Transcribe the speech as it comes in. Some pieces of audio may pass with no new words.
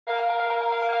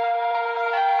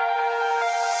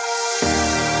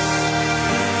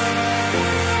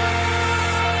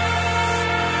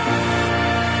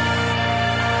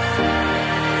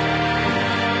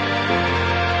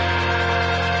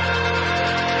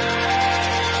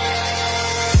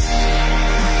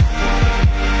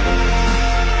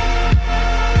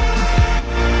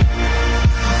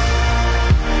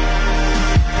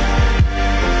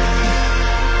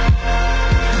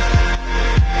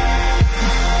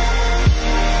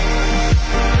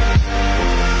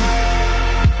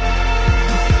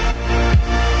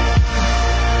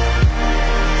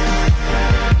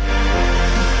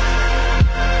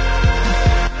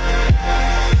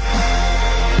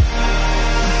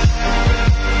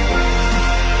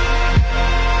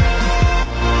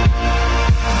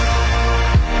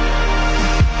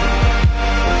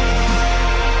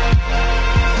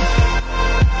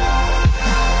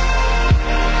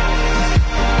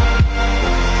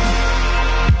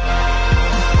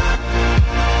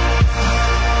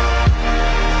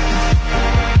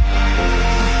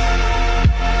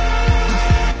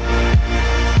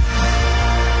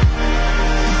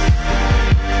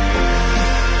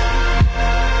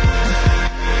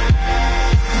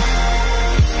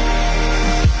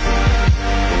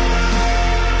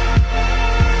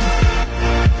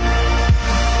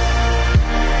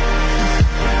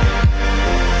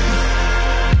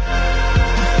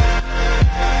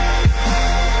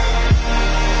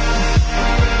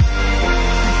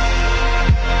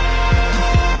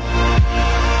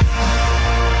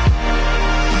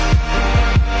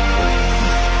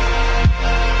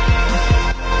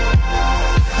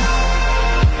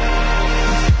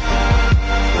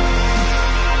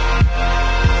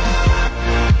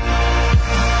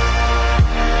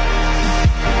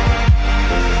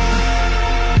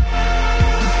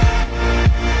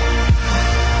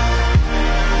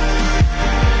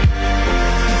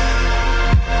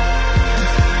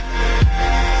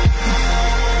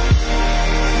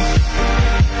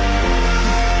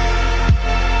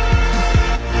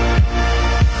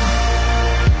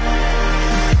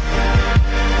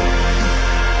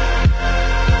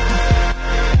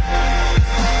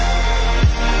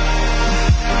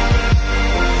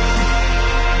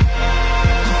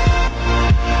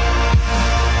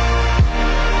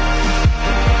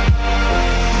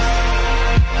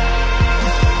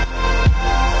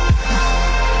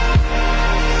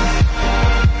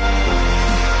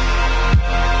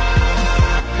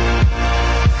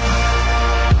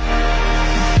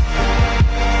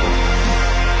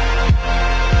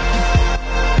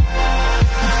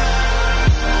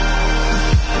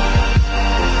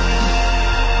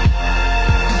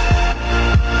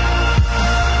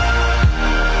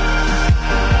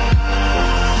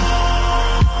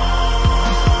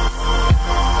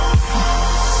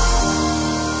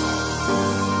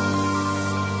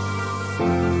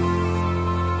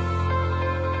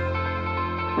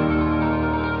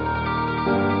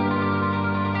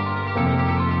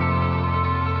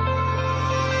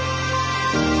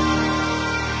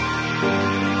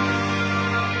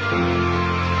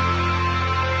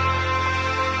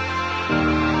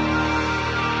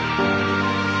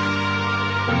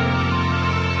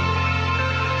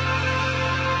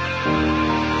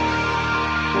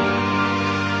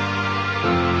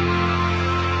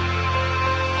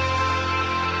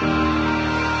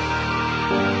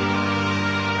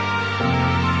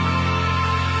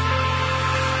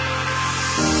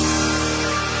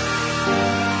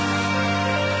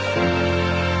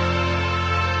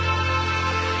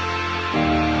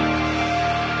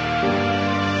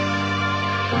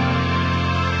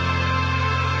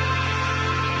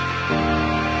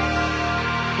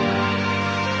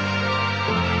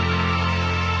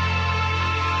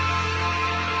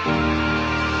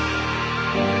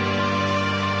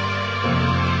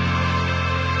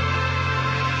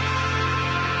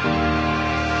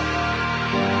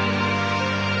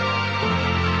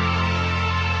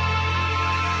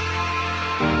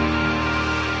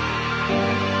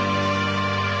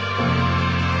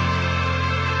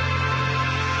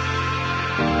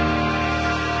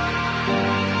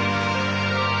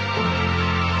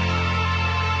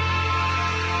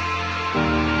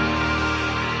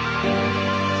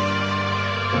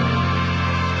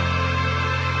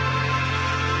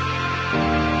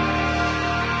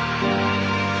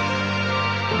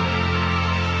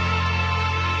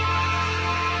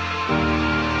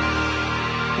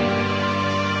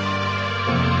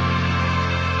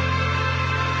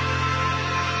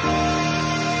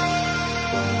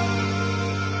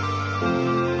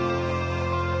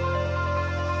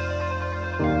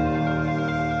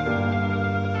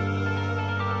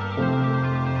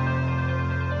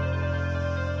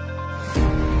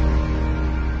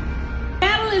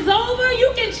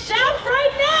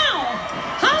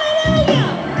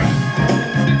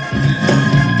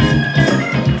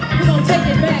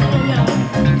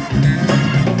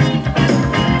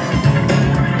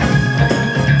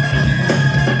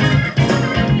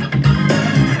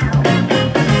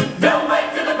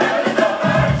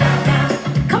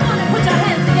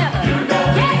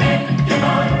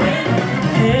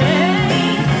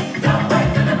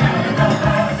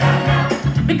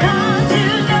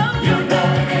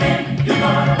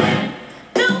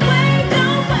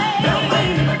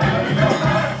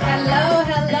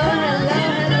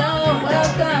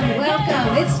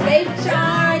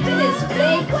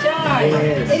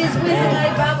Yes. It is Wednesday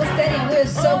night Bible study, and we're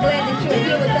so glad that you're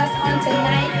here with us on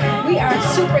tonight. We are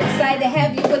super excited to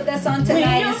have you with us on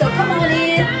tonight. And so come on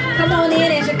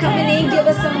in as you're coming in. Give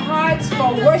us some hearts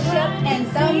for worship and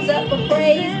thumbs up for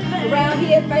praise. Around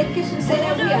here at Faith Christian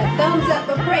Center, we are thumbs up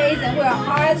for praise and we're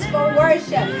hearts for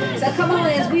worship. So come on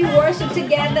as we worship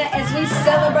together, as we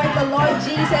celebrate the Lord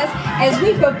Jesus, as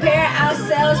we prepare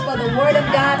ourselves for the Word of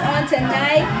God on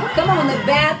tonight. Come on, the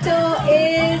battle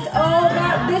is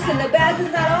over. Listen, the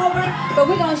battle's not over, but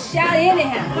we're going to shout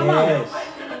anyhow. Come on.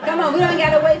 Come on, we don't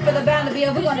got to wait for the battle to be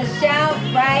over. We're going to shout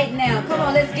right now. Come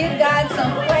on, let's give God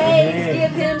some praise.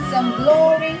 Give Him some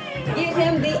glory. Give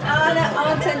Him the honor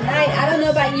on tonight. I don't know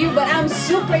about you, but I'm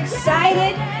super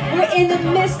excited. We're in the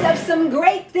midst of some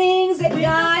great things that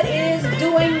God is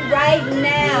doing right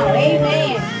now.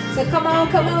 Amen. So come on.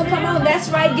 That's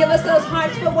right. Give us those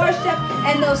hearts for worship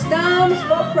and those thumbs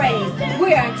for praise.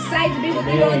 We are excited to be with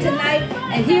you on tonight.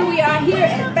 And here we are here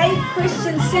at Faith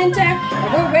Christian Center.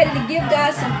 And we're ready to give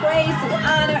God some praise, some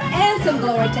honor, and some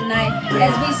glory tonight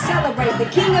as we celebrate the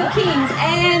King of Kings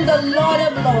and the Lord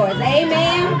of Lords.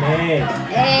 Amen.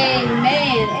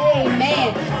 Amen.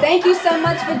 Thank you so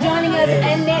much for joining us,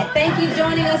 Annette. Thank you for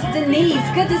joining us, Denise.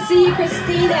 Good to see you,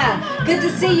 Christina. Good to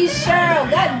see you, Cheryl.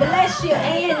 God bless you.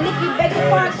 And Nikki Baker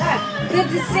Parker. Good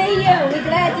to see you. We're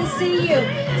glad to see you.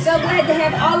 So glad to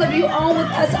have all of you on with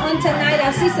us on tonight.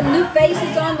 I see some new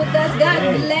faces on with us. God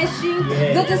bless you.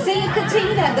 Good to see you,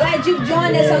 Katina. Glad you've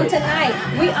joined us on tonight.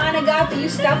 We honor God for you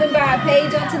stopping by our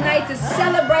page on tonight to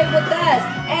celebrate with us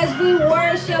as we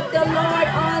worship the Lord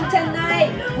on tonight.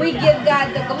 We give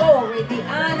God the glory, the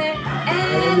honor,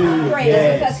 and the praise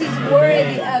because He's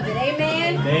worthy of it.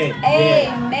 Amen.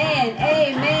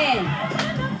 Amen.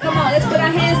 Come on, let's put our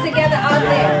hands together out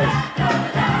there.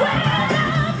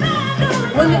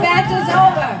 When the battle's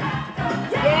over.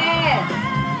 Yes.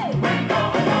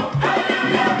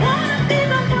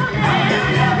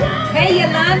 Hey,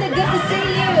 Yolanda, good to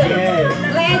see you.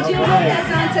 Glad you're with us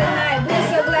on tonight. We're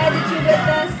so glad that you're with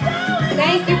us.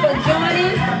 Thank you for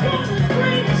joining.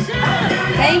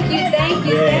 Thank you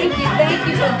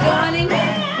for joining.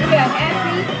 We are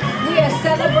happy. We are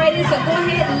celebrating. So go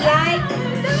ahead and like,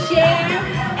 share,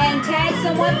 and tag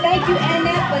someone. Thank you,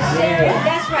 Annette, for sharing.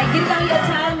 That's right. Get it on your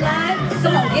timeline.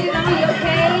 Come on, get it on your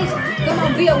page. Come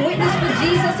on, be a witness for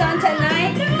Jesus on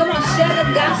tonight. Come on, share the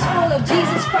gospel of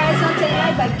Jesus Christ on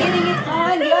tonight by getting it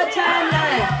on your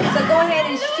timeline. So go ahead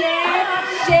and share.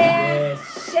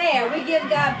 We give give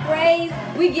God praise.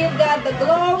 We give God the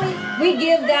glory. We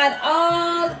give God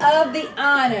all of the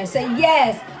honor. Say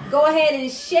yes. Go ahead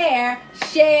and share.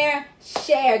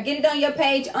 Get it on your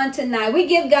page on tonight. We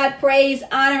give God praise,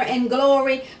 honor, and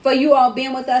glory for you all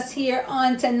being with us here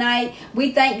on tonight.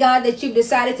 We thank God that you've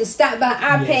decided to stop by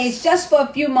our page just for a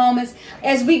few moments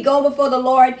as we go before the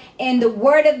Lord in the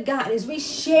Word of God, as we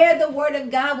share the Word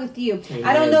of God with you. Amen.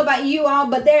 I don't know about you all,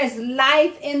 but there is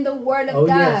life in the Word of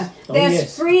God.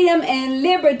 There's freedom and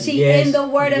liberty in the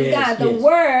Word of God. The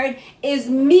Word is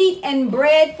meat and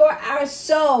bread for our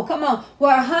soul. Come on. For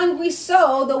a hungry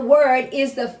soul, the Word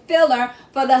is the filler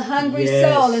for the hungry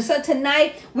soul. And so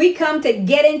tonight we come to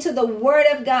get into the Word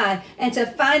of God and to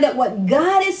find out what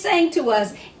God is saying to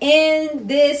us in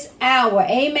this hour.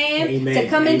 Amen. To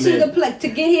come into the place, to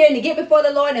get here and to get before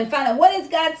the Lord and find out what is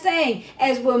God saying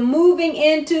as we're moving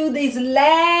into these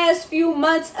last few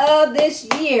months of this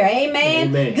year.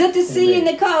 Amen. Good to see you,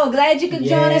 Nicole. Glad you could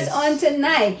join us on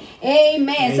tonight.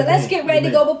 Amen. So let's get ready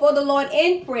to go before the Lord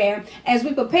in prayer as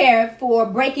we prepare for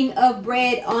breaking of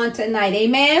bread on tonight.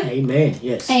 Amen. Amen.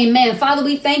 Yes. Amen. Father,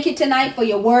 we thank you tonight for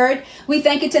your word. We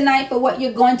thank you tonight for what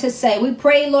you're going to say. We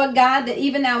pray, Lord God, that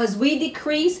even now as we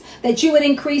decrease, that you would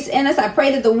increase in us. I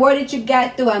pray that the word that you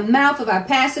got through our mouth of our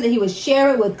pastor, that he would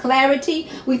share it with clarity.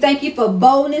 We thank you for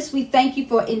boldness. We thank you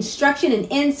for instruction and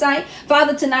insight.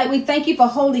 Father, tonight we thank you for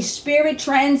Holy Spirit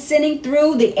transcending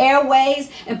through the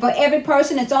airways, and for every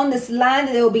person that's on this line,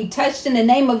 that they will be touched in the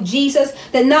name of Jesus,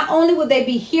 that not only will they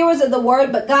be hearers of the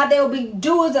word, but God, they will be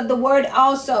doers of the word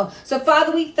also. So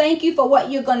Father, we thank you for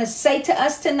what you're going to say to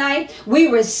us tonight. We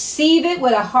receive it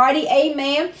with a hearty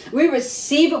amen. We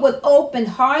receive it with open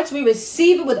hearts. We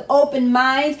receive it with open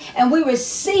minds, and we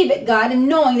receive it, God, and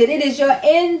knowing that it is your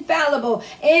infallible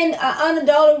and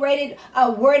unadulterated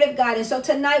word of God. And so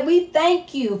tonight we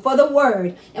thank you for the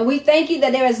word, and we thank you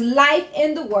that there is life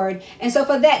in the word. And so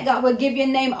for that, God, we'll give your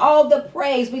name all the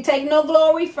praise. We take no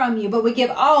glory from you, but we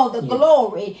give all the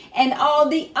glory and all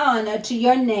the honor to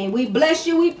your name. We bless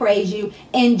you. We praise you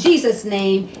in Jesus'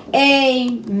 name.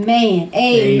 Amen.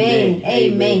 Amen.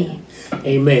 Amen.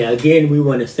 Amen. Again, we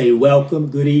want to say welcome.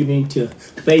 Good evening to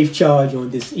Faith Charge on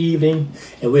this evening.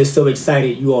 And we're so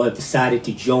excited you all have decided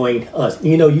to join us.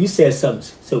 You know, you said something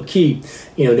so key.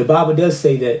 You know, the Bible does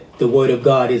say that the word of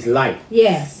God is life.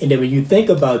 Yes. And then when you think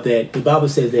about that, the Bible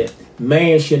says that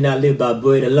man should not live by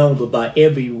bread alone, but by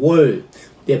every word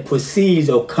that proceeds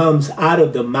or comes out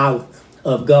of the mouth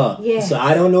of God. Yes. So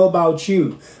I don't know about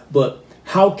you, but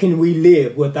how can we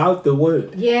live without the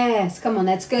word? Yes. Come on,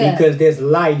 that's good. Because there's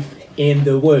life in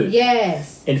the word.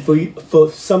 Yes. And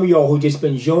for some of y'all who just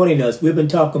been joining us, we've been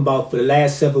talking about for the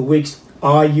last several weeks,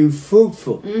 are you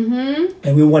fruitful?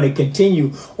 And we want to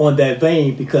continue on that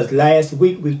vein, because last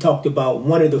week we talked about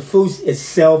one of the fruits is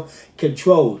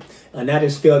self-control. And I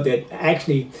just felt that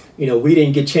actually, you know, we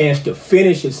didn't get a chance to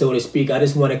finish it, so to speak. I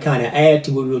just want to kind of add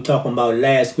to what we were talking about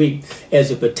last week as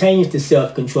it pertains to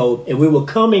self-control. And we were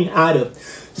coming out of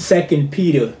 2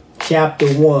 Peter chapter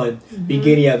 1,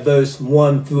 beginning at verse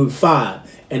 1 through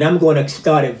 5. And I'm going to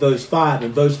start at verse 5.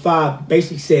 And verse 5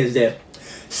 basically says that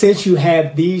since you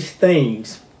have these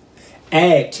things,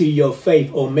 add to your faith,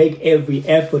 or make every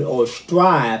effort or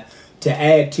strive to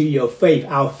add to your faith.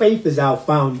 Our faith is our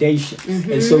foundation.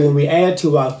 And so when we add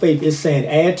to our faith, it's saying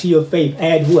add to your faith,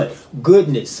 add what?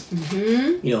 Goodness.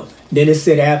 You know, then it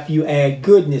said after you add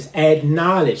goodness, add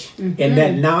knowledge. And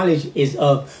that knowledge is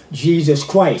of Jesus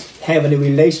Christ, having a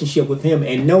relationship with him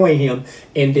and knowing him.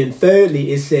 And then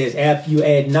thirdly, it says after you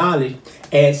add knowledge,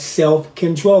 add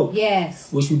self-control.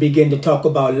 Yes. Which we began to talk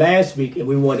about last week, and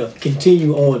we want to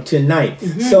continue on tonight.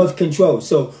 Self-control.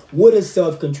 So what is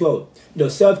self-control? You know,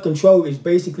 self-control is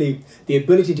basically the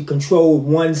ability to control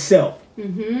oneself,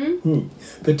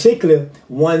 particularly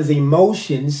one's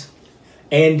emotions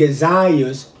and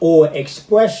desires, or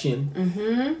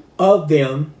expression of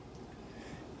them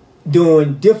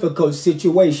during difficult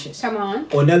situations. Come on.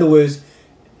 Or in other words,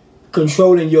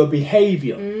 controlling your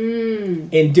behavior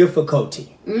in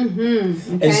difficulty. Okay.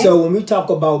 And so when we talk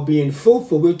about being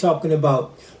fruitful, we're talking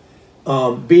about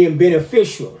being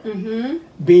beneficial,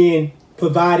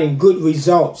 providing good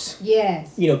results.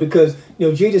 Yes. You know, because, you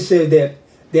know, Jesus said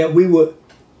that we would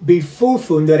be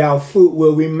fruitful and that our fruit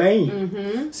will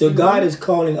remain. So God is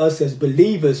calling us as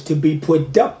believers to be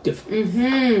productive.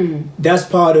 That's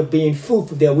part of being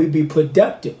fruitful, that we be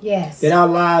productive. Yes. That our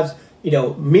lives, you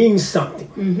know, mean something.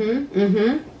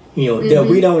 You know, that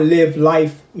we don't live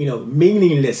life, you know,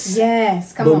 meaningless.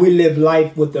 Yes. But we live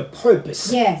life with a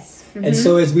purpose. Yes. And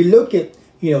so as we look at,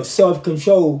 you know,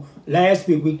 self-control, last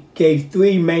week we gave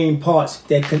three main parts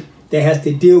that that has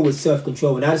to deal with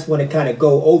self-control. And I just want to kind of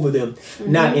go over them,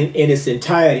 not in its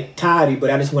entirety, but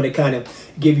I just want to kind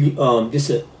of give you just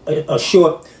a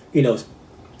short,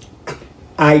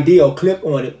 idea or clip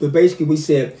on it. But basically we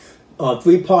said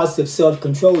 3 parts of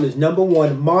self-control is, number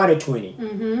 1, monitoring.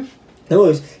 In other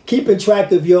words, keeping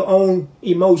track of your own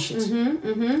emotions,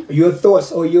 your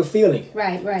thoughts or your feelings.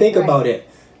 Right. Think about it.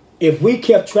 If we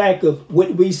kept track of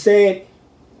what we said,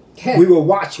 we will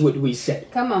watch what we say.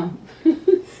 Come on.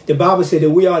 The Bible said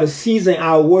that we are to season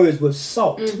our words with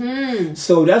salt.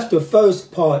 So that's the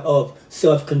first part of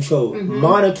self-control,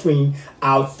 monitoring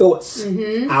our thoughts,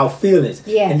 our feelings.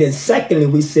 Yes. And then secondly,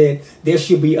 we said there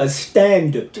should be a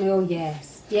standard. Oh,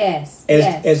 yes. Yes.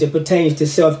 As it pertains to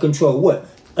self-control. What?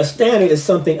 A standard is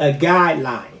something, a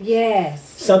guideline. Yes.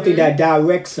 Something that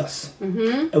directs us.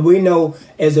 And we know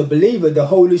as a believer, the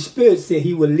Holy Spirit said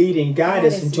he will lead and guide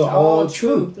us into all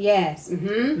truth. Yes.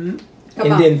 And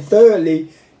then thirdly,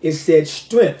 it said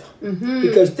strength.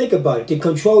 Because think about it. To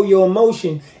control your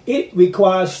emotion, it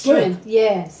requires strength.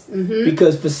 Yes.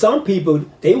 Because for some people,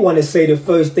 they want to say the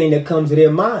first thing that comes to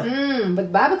their mind. But the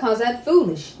Bible calls that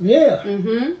foolish. Yeah.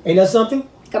 Ain't that something?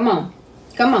 Come on.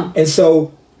 And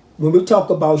so when we talk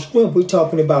about strength, we're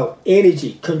talking about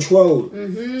energy, control,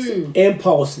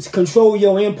 impulses. Control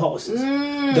your impulses.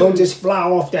 Don't just fly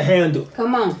off the handle.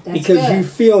 Come on. That's because good. you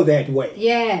feel that way.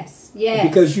 Yes.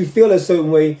 Because you feel a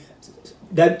certain way,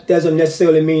 that doesn't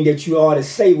necessarily mean that you ought to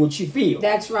say what you feel.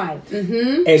 That's right.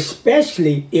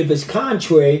 Especially if it's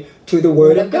contrary to the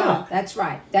word of God. That's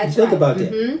right. Think about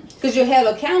that. Because you're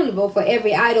held accountable for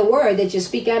every idle word that you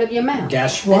speak out of your mouth.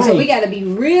 That's right. And so we got to be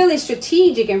really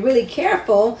strategic and really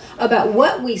careful about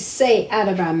what we say out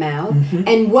of our mouth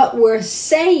and what we're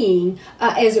saying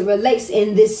as it relates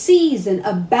in this season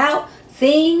about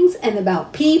things and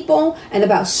about people and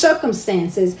about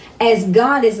circumstances, as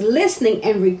God is listening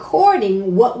and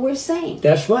recording what we're saying.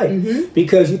 That's right.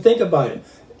 Because you think about it.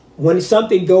 When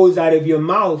something goes out of your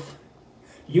mouth,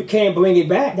 you can't bring it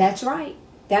back. That's right.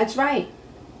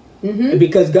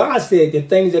 Because God said the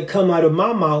things that come out of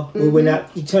my mouth will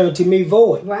not return to me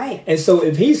void. Right. And so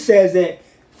if he says that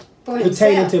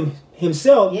pertaining to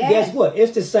himself, guess what?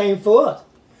 It's the same for us.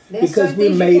 Because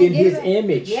we're made in his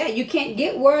image. Yeah, you can't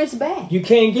get words back. You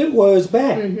can't get words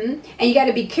back. And you got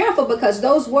to be careful, because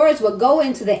those words will go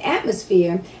into the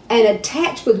atmosphere and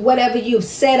attach with whatever you've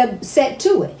set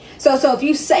to it. So if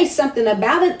you say something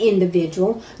about an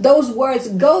individual, those words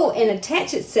go and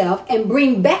attach itself and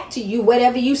bring back to you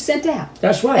whatever you sent out.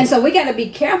 That's right. And so we got to be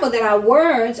careful that our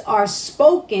words are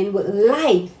spoken with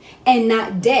life and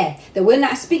not death. That we're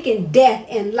not speaking death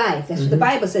and life. That's what the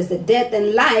Bible says, that death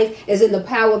and life is in the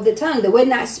power of the tongue. That we're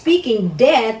not speaking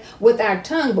death with our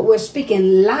tongue, but we're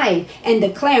speaking life and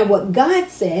declaring what God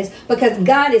says, because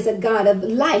God is a God of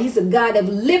life. He's a God of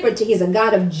liberty. He's a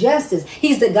God of justice.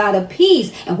 He's the God of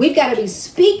peace. And we've got to be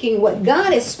speaking what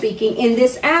God is speaking in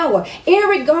this hour,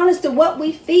 irregardless to what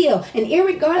we feel and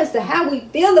irregardless to how we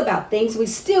feel about things. We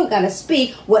still got to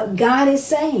speak what God is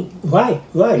saying. Right.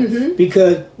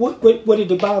 Because what did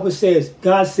the Bible says?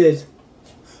 God says,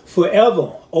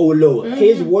 forever, O Lord,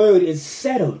 his word is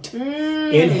settled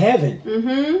in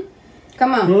heaven.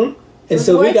 Come on. And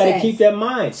so we got to keep that in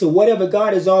mind. So whatever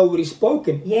God has already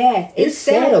spoken, it's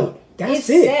settled. That's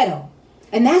it. Settled.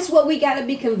 And that's what we got to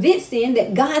be convinced in,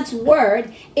 that God's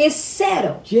word is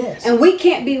settled. Yes. And we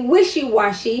can't be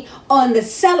wishy-washy on the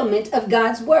settlement of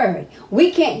God's word.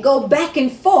 We can't go back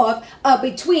and forth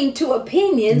between two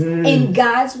opinions in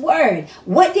God's word.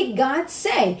 What did God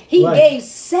say? He gave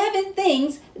 7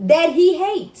 things that he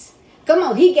hates. Come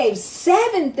on, he gave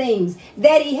 7 things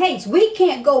that he hates. We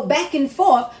can't go back and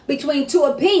forth between two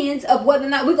opinions of whether or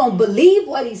not we're going to believe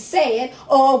what he said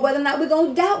or whether or not we're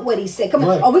going to doubt what he said. Come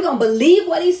on, are we going to believe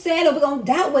what he said or we're going to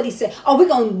doubt what he said? Are we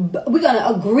going to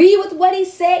agree with what he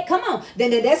said? Come on,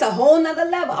 then that's a whole nother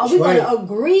level. Are we going to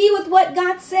agree with what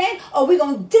God said or are we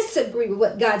going to disagree with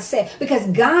what God said? Because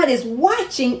God is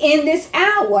watching in this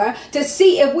hour to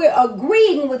see if we're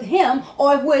agreeing with him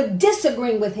or if we're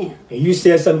disagreeing with him. And you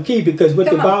said something key, because what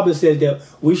the Bible says that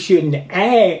we shouldn't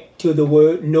add to the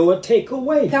word nor take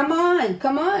away. Come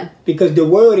on. Because the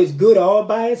word is good all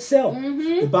by itself.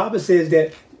 The Bible says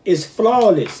that it's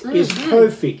flawless, it's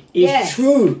perfect, it's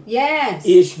true,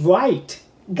 it's right.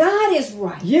 God is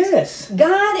right. Yes.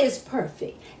 God is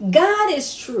perfect. God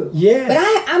is true. Yes. But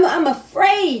I'm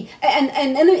afraid,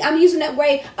 and I'm using that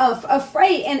word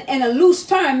afraid in a loose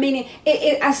term, meaning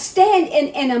I stand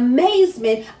in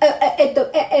amazement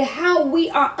at how we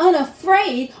are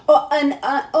unafraid or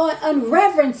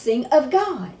unreverencing of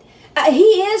God. He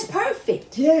is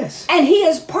perfect. Yes. And he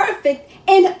is perfect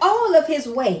in all of his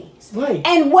ways. Right.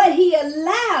 And what he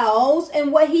allows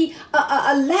and what he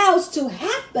allows to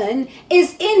happen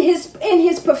is in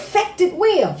his perfected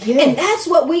will. Yes. And that's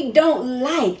what we don't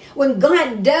like, when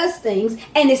God does things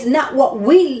and it's not what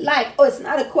we like, or it's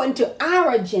not according to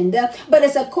our agenda, but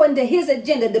it's according to his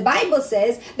agenda. The Bible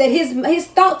says that his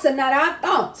thoughts are not our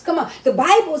thoughts. Come on. The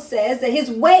Bible says that his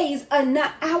ways are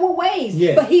not our ways.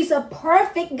 Yes. But he's a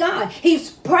perfect God.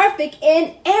 He's perfect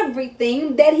in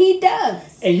everything that he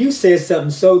does. And you said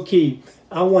something so key.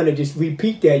 I want to just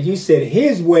repeat that. You said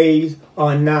his ways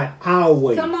are not our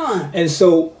ways. Come on. And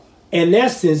so, in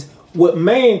essence, what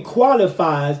man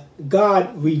qualifies,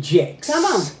 God rejects. Come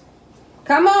on.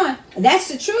 Come on.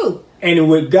 That's the truth. And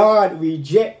what God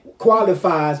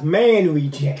qualifies, man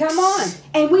rejects. Come on.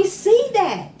 And we see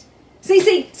that.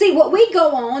 See, what we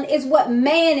go on is what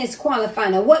man is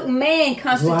qualifying, or what man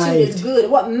constitutes as good, or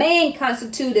what man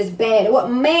constitutes as bad, or what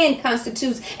man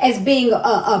constitutes as being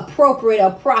appropriate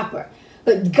or proper.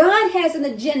 But God has an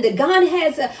agenda. God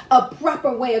has a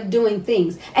proper way of doing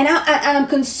things. And I'm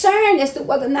concerned as to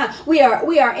whether or not we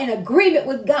are in agreement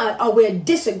with God or we're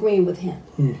disagreeing with him.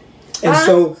 And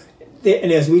so,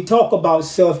 and as we talk about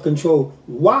self-control,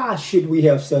 why should we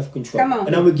have self-control? Come on.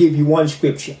 And I'm going to give you one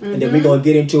scripture, and then we're going to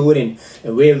get into it,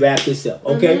 and we'll wrap this up,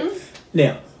 okay?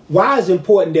 Now, why is it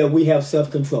important that we have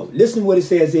self-control? Listen what it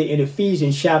says here in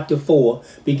Ephesians chapter 4,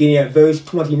 beginning at verse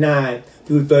 29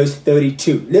 through verse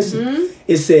 32. Listen,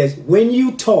 it says, when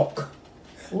you talk,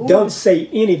 don't say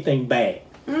anything bad.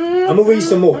 I'm going to read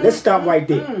some more. Let's stop right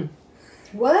there.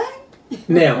 What?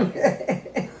 Now,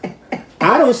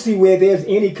 I don't see where there's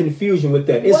any confusion with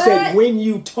that. It said when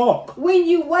you talk. When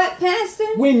you what, Pastor?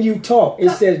 When you talk. It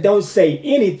says don't say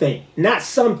anything. Not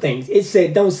some things. It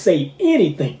said don't say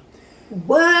anything.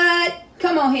 What?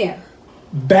 Come on here.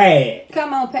 Bad.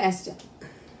 Come on, Pastor.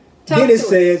 Then it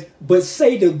says, but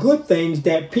say the good things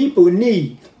that people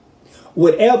need.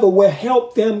 Whatever will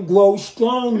help them grow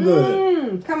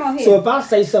stronger. Come on here. So if I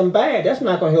say something bad, that's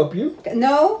not going to help you.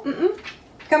 No.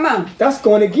 Come on. That's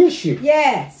going against you.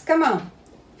 Yes. Come on.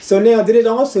 So now then it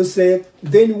also said,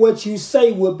 then what you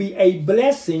say will be a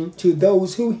blessing to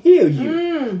those who hear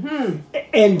you.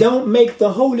 And don't make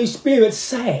the Holy Spirit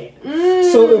sad.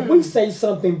 So if we say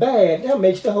something bad, that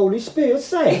makes the Holy Spirit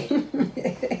sad.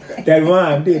 That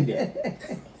rhymed, didn't it?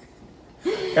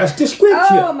 That's the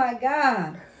scripture. Oh my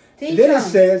God. Then it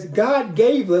says, God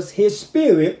gave us his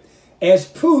spirit as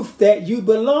proof that you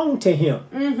belong to him.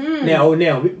 Now,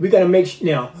 we got to make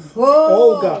sure,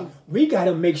 oh God, we got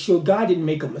to make sure God didn't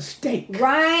make a mistake.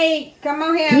 Right. Come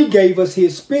on here. He gave us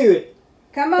his spirit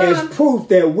as proof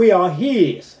that we are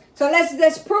his. So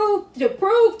let's prove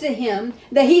to him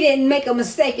that he didn't make a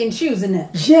mistake in choosing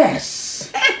us.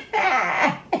 Yes.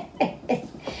 Yeah,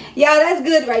 that's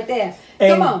good right there.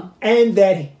 Come on. And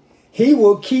that he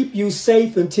will keep you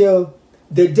safe until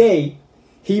the day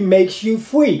he makes you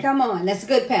free. Come on. That's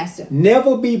good, Pastor.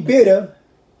 Never be bitter,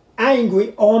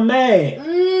 angry, or mad.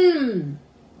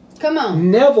 Come on.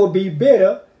 Never be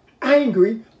bitter,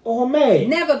 angry, or mad.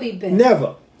 Never be bitter.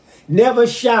 Never. Never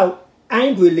shout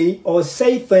angrily or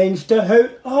say things to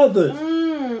hurt others.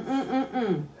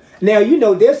 Now, you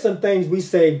know, there's some things we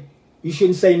say you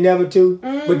shouldn't say never to,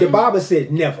 but the Bible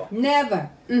said never. Never.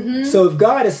 So if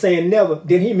God is saying never,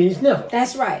 then he means never.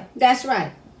 That's right. That's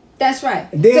right. That's right.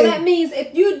 Then, so that means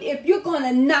if you're going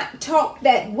to not talk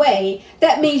that way,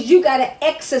 that means you got to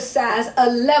exercise a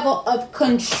level of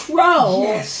control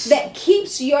that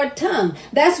keeps your tongue.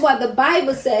 That's why the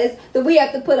Bible says that we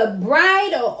have to put a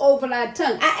bridle over our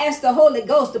tongue. I asked the Holy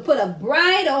Ghost to put a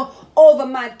bridle over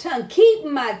my tongue. Keep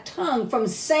my tongue from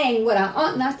saying what I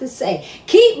ought not to say.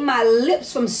 Keep my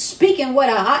lips from speaking what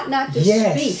I ought not to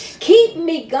speak. Keep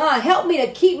me, God. Help me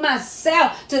to keep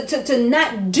myself to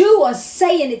not do or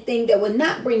say anything that will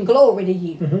not bring glory to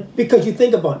you. Because you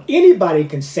think about it, anybody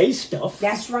can say stuff.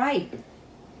 That's right.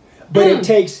 But it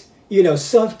takes,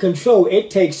 self-control. It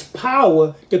takes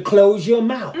power to close your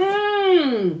mouth.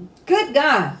 Good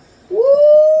God.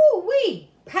 Woo-wee.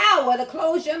 Power to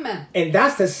close your mouth. And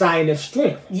that's a sign of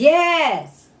strength.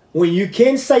 Yes. When you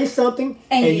can say something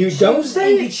and you don't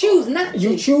say it. You choose not to.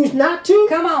 You choose not to.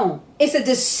 Come on. It's a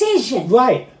decision.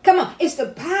 Right. Come on. It's the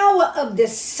power of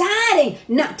deciding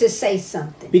not to say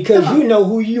something. Because you know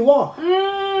who you are.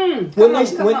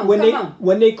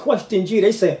 When they questioned you,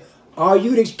 they said, are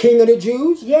you the king of the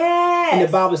Jews? Yes. And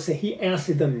the Bible said he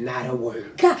answered them not a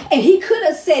word. God, and he could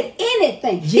have said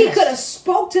anything. Yes. He could have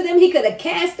spoke to them. He could have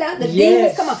cast out the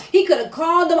demons. Come on. He could have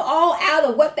called them all out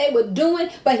of what they were doing,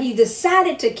 but he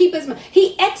decided to keep his mouth.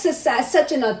 He exercised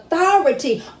such an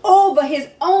authority over his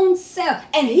own self,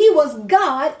 and he was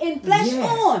God in flesh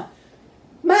form.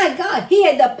 My God, he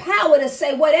had the power to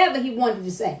say whatever he wanted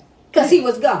to say because he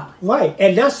was God. Right,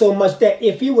 and not so much that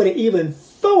if he would have even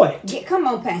thought it. Yeah, come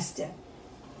on, Pastor.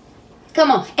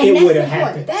 Come on. And it would have important.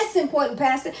 happened. That's important,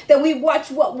 Pastor, that we watch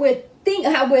what we're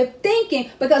thinking, how we're thinking,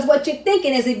 because what you're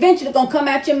thinking is eventually going to come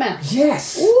out your mouth.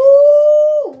 Yes.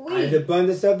 Ooh, out of the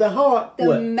abundance of the heart,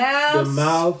 the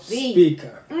mouth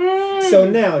speaker. So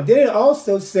now, then it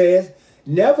also says,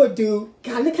 never do.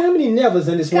 God, look how many nevers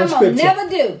in this one scripture. Never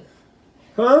do.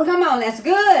 Huh? Come on, that's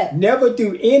good. Never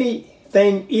do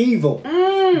anything evil.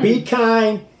 Be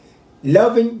kind,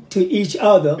 loving to each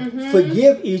other.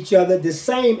 Forgive each other the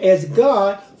same as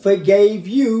God forgave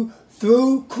you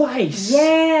through Christ.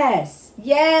 Yes.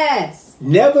 Yes.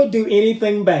 Never do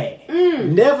anything bad.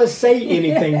 Never say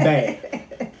anything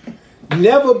bad.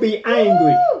 Never be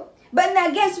angry. Woo. But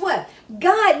now guess what?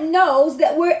 God knows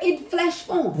that we're in flesh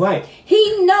form. Right.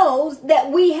 He knows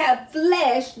that we have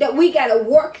flesh that we got to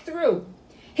work through.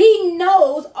 He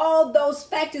knows all those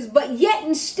factors, but yet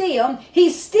and still, he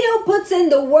still puts in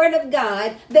the word of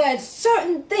God. There are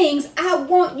certain things I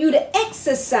want you to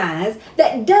exercise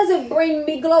that doesn't bring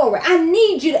me glory. I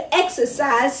need you to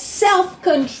exercise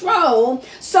self-control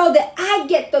so that I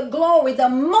get the glory the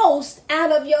most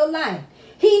out of your life.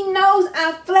 He knows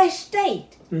our flesh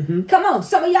state. Come on.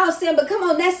 Some of y'all saying, but come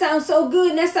on, that sounds so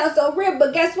good and that sounds so real.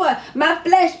 But guess what? My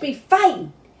flesh be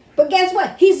fighting. But guess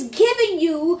what? He's giving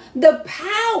you the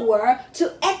power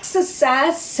to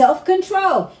exercise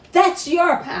self-control. That's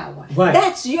your power. Right.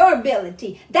 That's your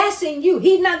ability. That's in you.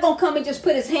 He's not going to come and just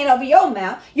put his hand over your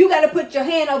mouth. You got to put your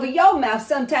hand over your mouth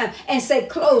sometime and say,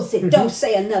 close it. Don't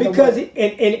say another because word.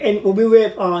 And when we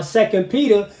read 2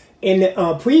 Peter, in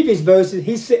the previous verses,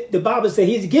 he said, the Bible said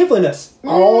he's given us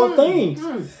all things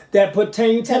that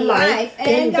pertain to life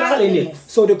and godliness.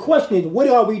 So the question is, what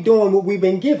are we doing what we've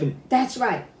been given? That's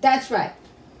right. That's right.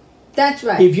 That's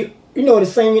right. If you know the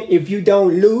saying, if you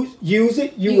don't use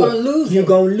it, you're going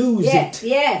to lose it.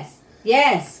 Yes.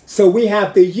 Yes. So we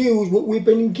have to use what we've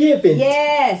been given.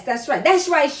 Yes, that's right. That's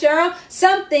right, Cheryl.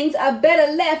 Some things are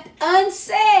better left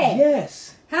unsaid.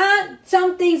 Yes. Huh?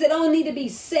 Some things that don't need to be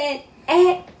said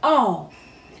at all.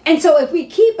 And so if we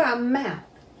keep our mouth,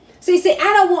 so you say, I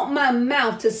don't want my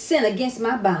mouth to sin against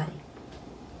my body.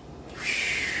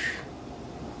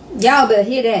 Y'all better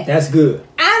hear that. That's good.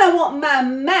 I don't want my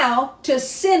mouth to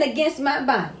sin against my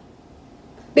body.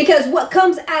 Because what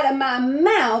comes out of my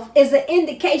mouth is an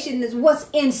indication of what's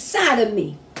inside of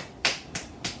me.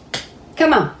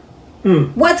 Come on.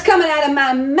 What's coming out of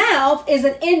my mouth is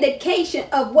an indication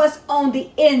of what's on the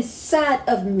inside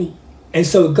of me. And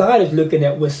so God is looking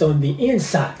at what's on the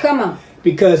inside. Come on.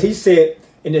 Because he said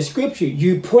in the scripture,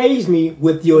 you praise me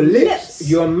with your lips.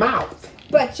 Your mouth.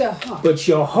 But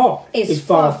your heart is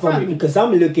far from me. Because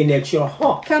I'm looking at your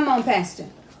heart. Come on, Pastor.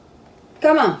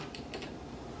 Come on.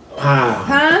 Wow.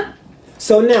 Huh?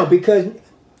 So now, because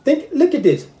look at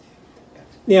this.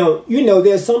 Now, you know,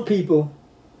 there's some people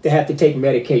that have to take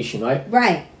medication, right?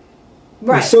 Right.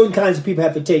 Right. Certain kinds of people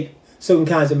have to take certain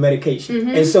kinds of medication.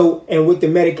 And with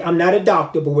the I'm not a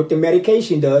doctor, but what the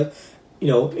medication does, you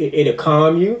know, it'll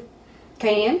calm you.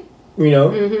 You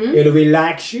know, it'll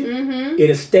relax you.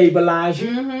 It'll stabilize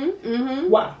you.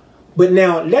 Wow. But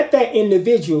now let that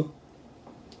individual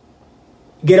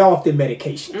get off the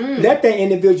medication. Let that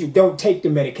individual don't take the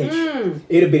medication.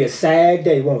 It'll be a sad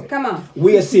day, won't it? Come on.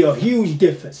 We'll see a huge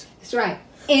difference. That's right.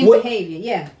 In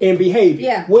behavior.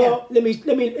 Yeah. Well, let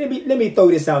me throw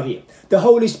this out here. The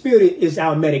Holy Spirit is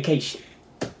our medication.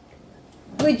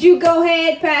 Would you go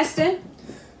ahead, Pastor?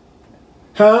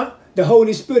 Huh? The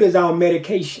Holy Spirit is our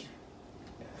medication.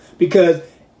 Because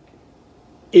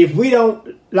if we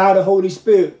don't allow the Holy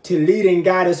Spirit to lead and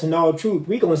guide us in all truth,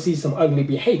 we're going to see some ugly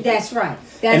behavior. That's right.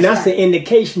 That's an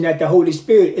indication that the Holy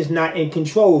Spirit is not in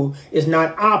control, is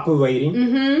not operating,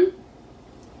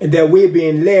 and that we're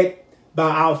being led by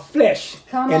our flesh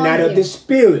and not of the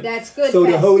Spirit. That's good, So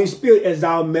Pastor. the Holy Spirit is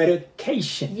our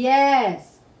medication. Yes.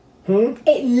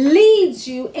 It leads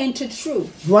you into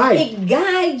truth. Right. It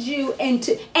guides you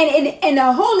into, and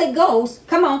the Holy Ghost,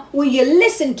 come on, when you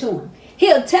listen to him,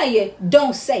 he'll tell you,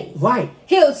 don't say it. Right.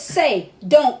 He'll say,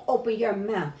 don't open your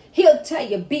mouth. He'll tell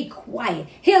you, be quiet.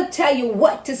 He'll tell you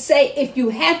what to say if you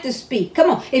have to speak. Come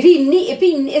on. If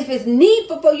it's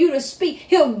needful for you to speak,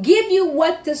 he'll give you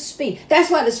what to speak.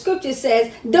 That's why the scripture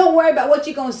says, don't worry about what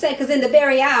you're going to say, because in the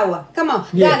very hour, come on,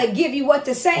 God will give you what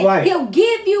to say. Right. He'll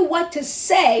give you what to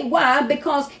say. Why?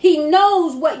 Because he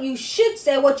knows what you should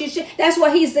say, what you should. That's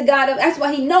why he's the God of, that's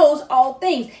why he knows all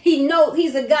things. He knows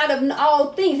he's the God of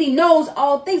all things. He knows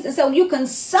all things. And so you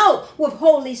consult with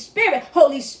Holy Spirit.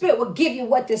 Holy Spirit will give you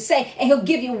what to say, and he'll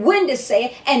give you when to say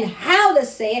it and how to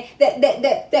say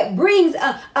it. That brings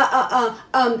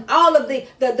all of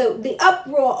the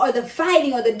uproar or the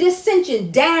fighting or the dissension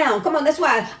down. Come on, that's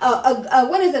why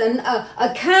what is it?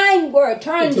 A kind word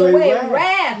turns away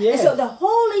wrath. Yes. And so the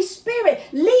Holy Spirit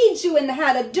leads you in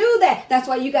how to do that. That's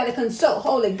why you got to consult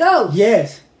Holy Ghost.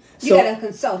 Yes. You got to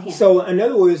consult him. So in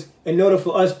other words, in order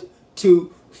for us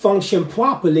to function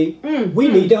properly, we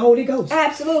need the Holy Ghost.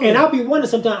 Absolutely. And I'll be wondering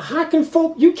sometimes, how can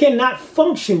you cannot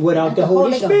function without the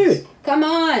Holy Spirit. Come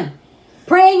on.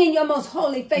 Praying in your most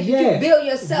holy faith, you build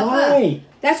yourself up.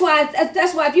 That's why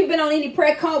if you've been on any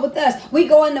prayer call with us, we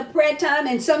go into prayer time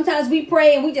and sometimes we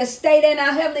pray and we just stay there in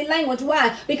our heavenly language.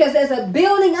 Why? Because there's a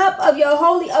building up of your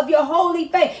holy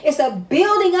faith. It's a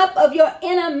building up of your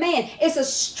inner man. It's a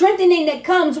strengthening that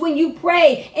comes when you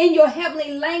pray in your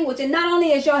heavenly language. And not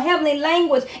only is your heavenly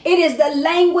language, it is the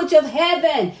language of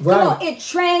heaven. Right. Come on, it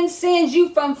transcends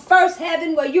you from first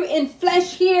heaven where you're in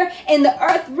flesh here in the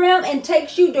earth realm and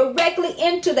takes you directly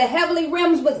into the heavenly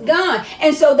realms with God.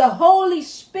 And so the Holy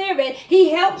Spirit,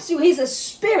 he helps you. He's a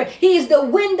spirit. He is the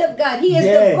wind of God. He is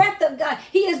the breath of God.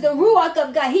 He is the ruach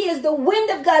of God. He is the wind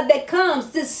of God that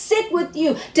comes to sit with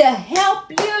you, to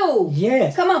help you.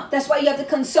 Yes. Come on. That's why you have to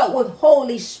consult with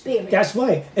Holy Spirit. That's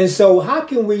right. And so how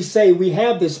can we say we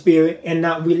have the Spirit and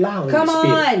not rely on the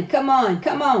Spirit?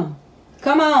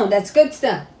 Come on. That's good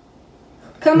stuff.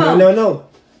 Come on. No.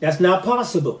 That's not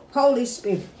possible. Holy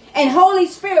Spirit. And Holy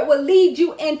Spirit will lead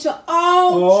you into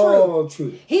all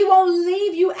truth. He won't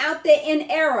leave you out there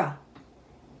in error.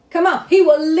 Come on. He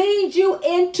will lead you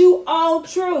into all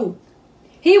truth.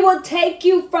 He will take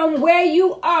you from where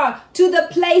you are to the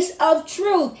place of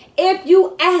truth if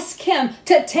you ask him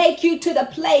to take you to the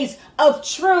place of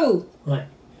truth. Right.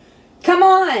 Come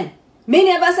on.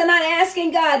 Many of us are not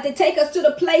asking God to take us to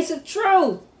the place of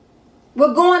truth.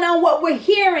 We're going on what we're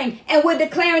hearing and we're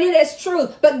declaring it as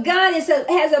truth. But God has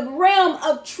a realm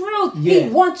of truth. He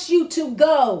wants you to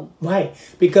go. Right.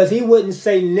 Because he wouldn't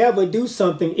say never do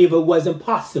something if it wasn't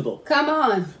possible. Come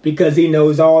on. Because he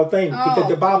knows all things. Because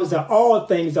the Bible says all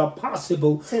things are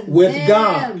possible with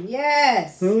God.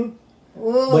 Yes.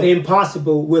 But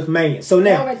impossible with man. So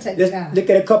now, let's look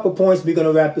at a couple points. We're going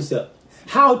to wrap this up.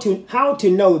 How to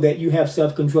know that you have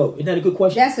self-control? Isn't that a good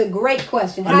question? That's a great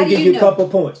question. I'm going to give you a couple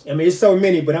points. I mean, it's so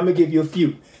many, but I'm going to give you a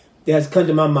few that's come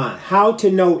to my mind. How to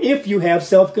know if you have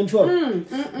self-control.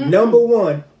 Number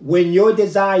one, when your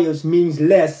desires means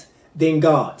less than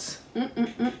God's. In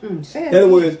other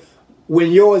words,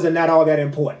 when yours are not all that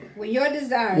important. When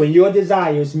your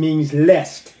desires means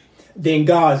less than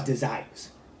God's desires.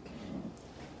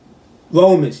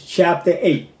 Romans chapter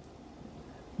 8.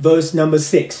 Verse number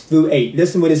 6 through 8.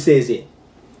 Listen what it says here.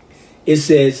 It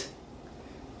says,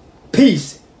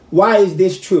 peace. Why is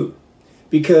this true?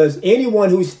 Because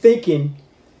anyone who's thinking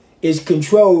is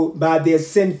controlled by their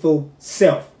sinful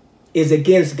self is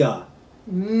against God.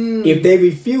 If they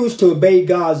refuse to obey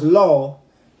God's law,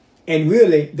 and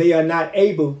really they are not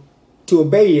able to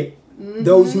obey it,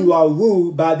 those who are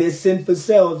ruled by their sinful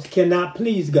selves cannot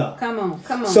please God. Come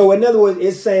on. So in other words,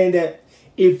 it's saying that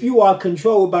if you are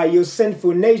controlled by your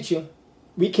sinful nature,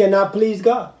 we cannot please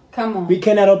God. Come on. We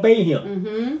cannot obey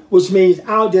him. Which means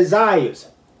our desires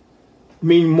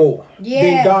mean more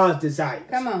than God's desires.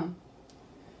 Come on.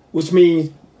 Which means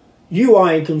you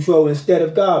are in control instead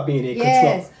of God being in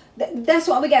control. That's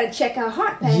why we got to check our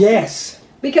heart, Pastor. Yes.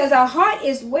 Because our heart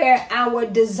is where our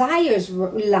desires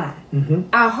lie.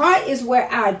 Our heart is where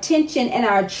our attention and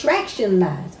our attraction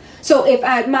lies. So if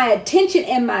my attention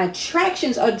and my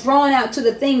attractions are drawn out to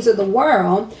the things of the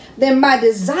world, then my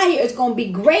desire is going to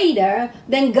be greater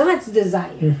than God's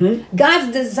desire.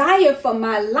 God's desire for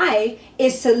my life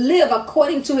is to live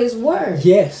according to his word.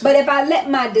 Yes. But if I let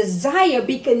my desire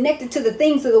be connected to the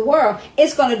things of the world,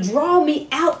 it's going to draw me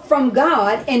out from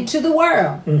God into the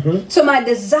world. So my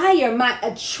desire, my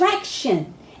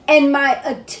attraction, and my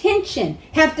attention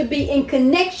have to be in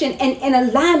connection and in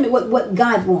alignment with what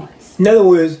God wants. In other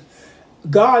words,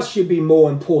 God should be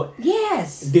more important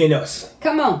than us.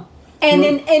 Come on. And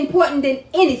then important than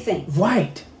anything.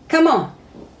 Right. Come on.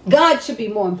 God should be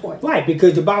more important. Right,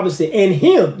 because the Bible said, in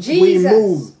him Jesus. we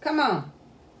move. Come on.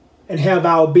 and have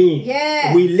our being.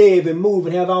 Yes. We live and move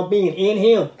and have our being in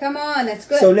Him. Come on, that's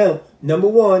good. So now, number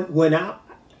one, when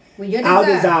your our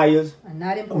desires are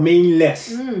not important, mean less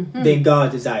than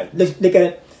God's desires. Let's look at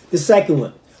it. The second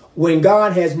one. When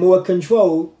God has more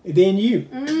control than you.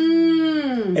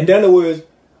 In other words,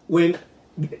 when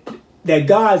that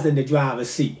God's in the driver's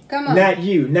seat. Come on. Not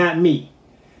you, not me.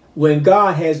 When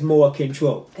God has more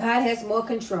control. God has more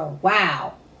control.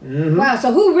 Wow. Wow.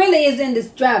 So who really is in this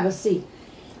driver's seat?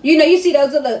 You know, you see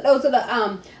those are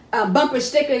the bumper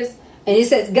stickers, and it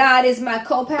says God is my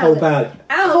co-pilot. Co-pilot.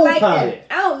 I don't like that.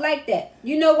 I don't like that.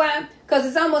 You know why? Because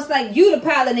it's almost like you the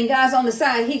pilot and God's on the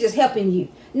side. He just helping you.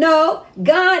 No,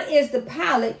 God is the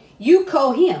pilot. You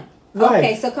co-him. Right.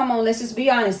 Okay, so come on, let's just be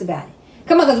honest about it.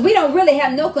 Come on, because we don't really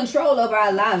have no control over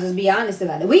our lives. Let's be honest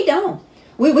about it. We don't.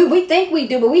 We think we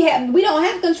do, but we don't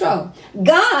have control.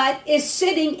 God is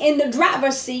sitting in the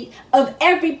driver's seat of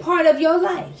every part of your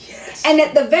life. Yes. And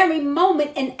at the very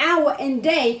moment and hour and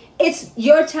day, it's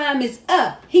your time is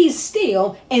up. He's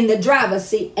still in the driver's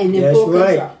seat and in full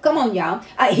control. Come on, y'all.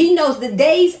 He knows the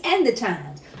days and the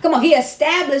times. Come on, he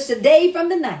established the day from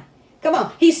the night. Come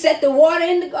on, he set the water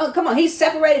in the. Come on, he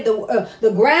separated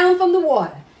the ground from the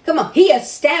water. Come on, he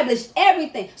established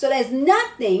everything. So there's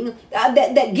nothing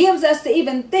that gives us to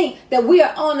even think that we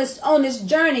are on this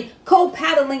journey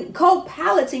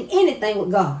co-piloting anything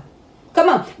with God. Come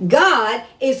on, God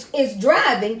is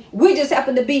driving. We just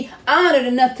happen to be honored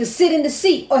enough to sit in the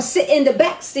seat or sit in the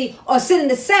back seat or sit in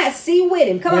the side seat with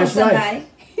him. Come on, somebody.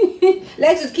 Right.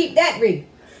 Let's just keep that real.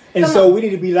 And so we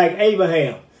need to be like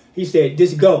Abraham. He said,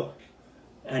 just go,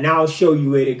 and I'll show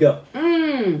you where to go.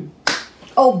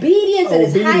 Obedience at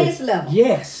its highest level.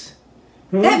 Yes.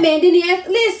 That man didn't ask.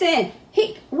 Listen,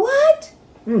 he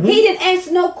didn't ask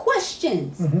no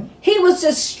questions. He was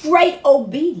just straight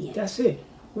obedient. That's it.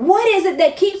 What is it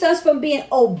that keeps us from being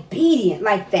obedient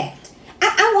like that?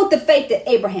 I want the faith that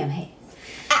Abraham has.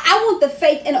 I want the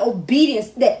faith and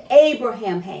obedience that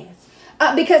Abraham has.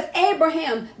 Because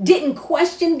Abraham didn't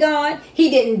question God. He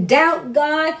didn't doubt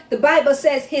God. The Bible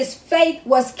says his faith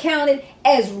was counted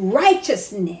as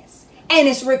righteousness. And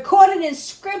it's recorded in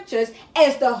scriptures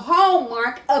as the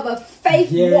hallmark of a faith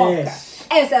walker,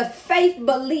 as a faith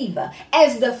believer,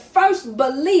 as the first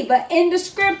believer in the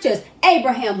scriptures.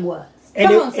 Abraham was.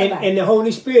 And the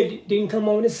Holy Spirit didn't come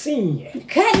on the scene yet.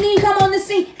 Hadn't even come on the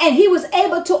scene. And he was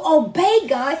able to obey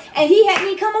God, and he hadn't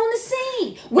even come on the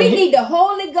scene. We need the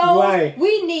Holy Ghost. Right.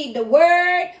 We need the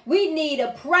word. We need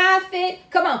a prophet.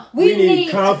 Come on. We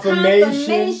need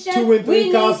confirmation. 2 and 3 we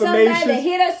need somebody to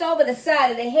hit us over the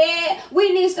side of the head.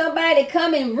 We need somebody to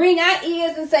come and ring our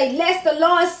ears and say, "Lest the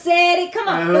Lord said it." Come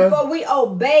on. Before we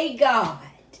obey God.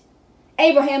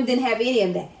 Abraham didn't have any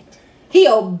of that. He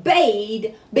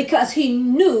obeyed because he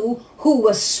knew who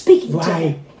was speaking to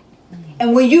him.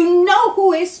 And when you know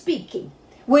who is speaking,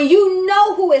 when you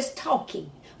know who is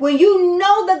talking, when you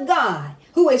know the God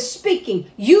who is speaking,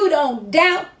 you don't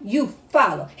doubt, you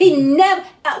follow. He never,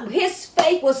 his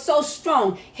faith was so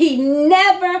strong, he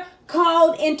never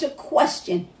called into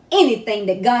question anything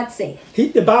that God said.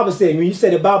 The Bible said, when you say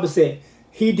the Bible said,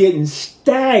 he didn't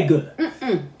stagger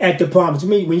at the promise. I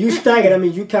mean, when you stagger, I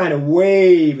mean, you kind of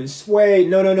wave and sway.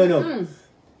 No.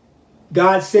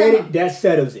 God said it, that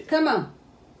settles it. Come on.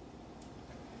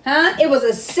 It was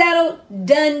a settled,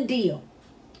 done deal.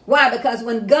 Why? Because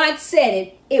when God said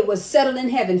it, it was settled in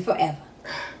heaven forever.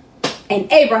 And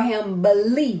Abraham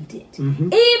believed it.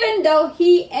 Even though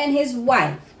he and his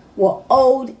wife were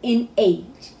old in age.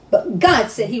 But God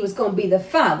said he was going to be the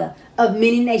father of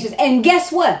many nations. And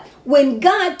guess what? When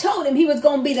God told him he was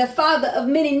going to be the father of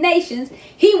many nations,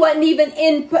 he wasn't even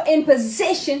in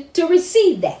position to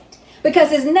receive that. Because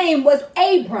his name was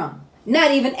Abram,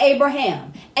 not even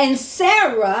Abraham. And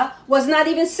Sarah was not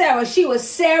even Sarah. She was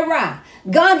Sarai.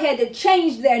 God had to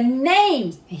change their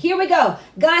names. Here we go.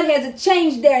 God had to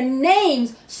change their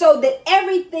names so that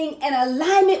everything in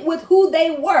alignment with who they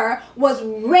were was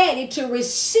ready to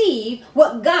receive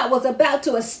what God was about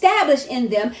to establish in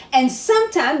them. And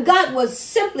sometimes God will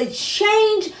simply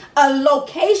change a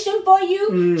location for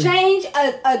you, change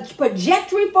a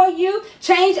trajectory for you,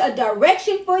 change a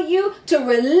direction for you to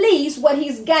release what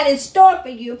he's got in store for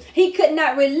you. He could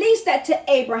not release that to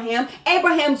Abraham.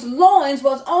 Abraham's loins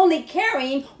was only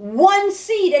carrying one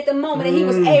seed at the moment that he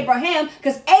was Abraham,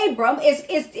 because Abram is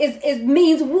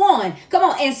means one. Come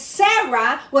on. And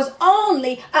Sarah was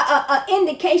only an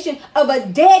indication of a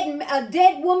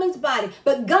dead woman's body,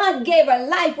 but God gave her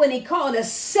life when he called her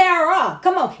Sarah.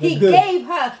 Come on. He gave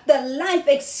her the life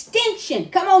extension.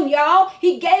 Come on, y'all.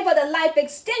 He gave her the life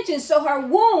extension so her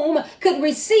womb could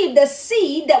receive the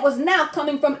seed that was now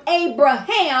coming from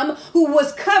Abraham, who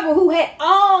was covered, who had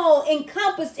all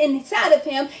encompassed inside of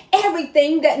him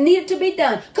everything that needed to be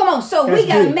done. Come on. So we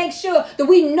got to make sure that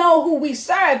we know who we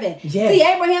serving. Yes. See,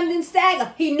 Abraham didn't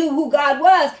stagger. He knew who God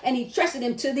was, and he trusted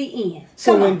him to the end.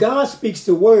 So when God speaks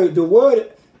the word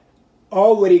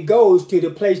already goes to the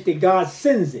place that God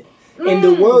sends it. And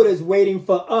the word is waiting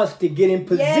for us to get in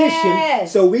position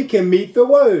so we can meet the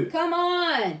word. Come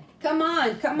on. Come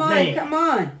on. Come on. Man. Come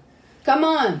on. Come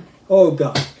on. Oh,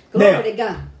 God. Glory to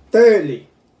God. Thirdly,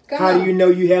 how do you know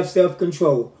you have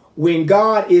self-control? When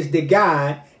God is the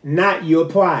guide, not your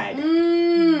pride.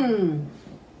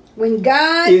 When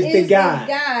God is the guide,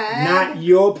 not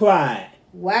your pride.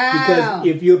 Wow. Because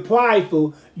if you're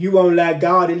prideful, you won't let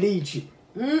God lead you.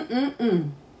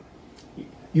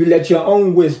 You let your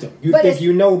own wisdom. You think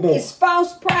you know more. It's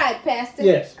false pride, Pastor.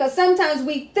 Yes. Because sometimes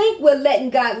we think we're letting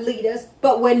God lead us,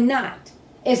 but we're not.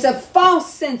 It's a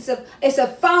false sense of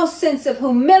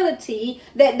humility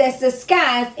that's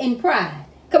disguised in pride.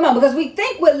 Come on, because we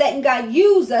think we're letting God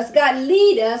use us, God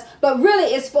lead us, but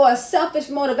really it's for a selfish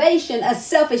motivation, a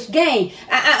selfish gain.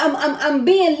 I'm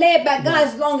being led by God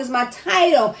as long as my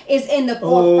title is in the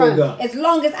forefront. As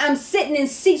long as I'm sitting in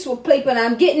seats with people,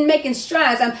 I'm making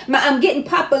strides, I'm getting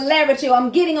popularity, or I'm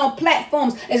getting on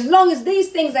platforms. As long as these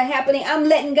things are happening, I'm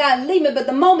letting God lead me. But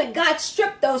the moment God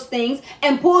stripped those things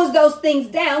and pulls those things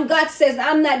down, God says,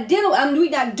 we're not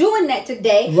doing that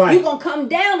today. Right. You're gonna come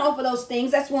down off of those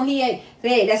things. That's when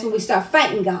that's when we start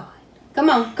fighting God. Come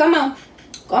on, come on,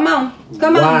 come on,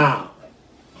 come on. Wow.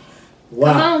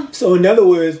 Come on. So in other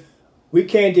words, we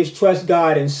can't just trust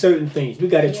God in certain things. We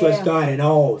got to trust God in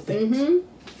all things.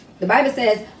 The Bible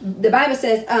says,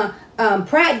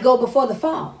 pride go before the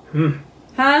fall.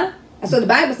 Huh? So the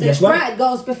Bible says pride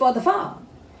goes before the fall.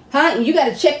 Huh? And you got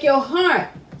to check your heart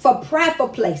for prideful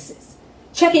places.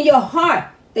 Checking your heart.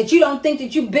 That you don't think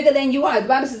that you're bigger than you are. The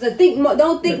Bible says,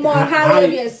 don't think more highly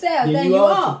of yourself than you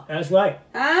are. That's right.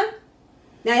 Huh?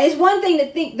 Now, it's one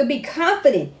thing to be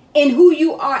confident in who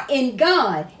you are in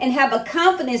God and have a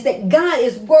confidence that God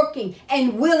is working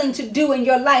and willing to do in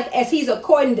your life as he's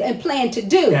according and planned to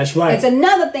do. That's right. It's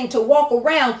another thing to walk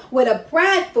around with a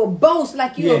prideful boast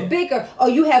like you are bigger or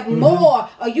you have more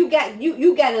or you got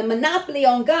a monopoly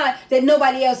on God that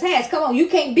nobody else has. Come on, you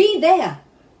can't be there.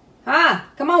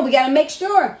 Come on, we got to make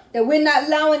sure that we're not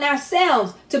allowing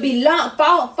ourselves to be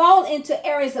fall into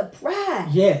areas of pride.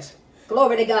 Yes.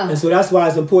 Glory to God. And so that's why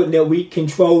it's important that we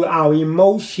control our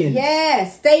emotions.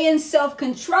 Yes. Stay in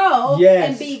self-control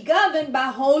and be governed by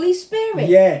Holy Spirit.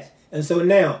 Yes. And so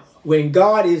now, when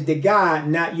God is the guide,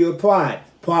 not your pride.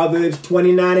 Proverbs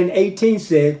 29:18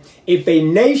 says, if a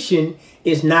nation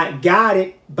is not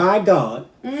guided by God,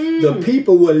 the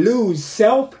people will lose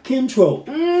self-control.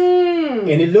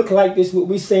 And it looked like this what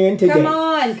we're saying today. Come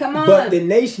on, come on. But the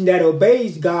nation that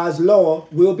obeys God's law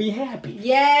will be happy.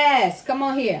 Yes, come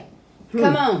on here.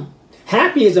 Come on.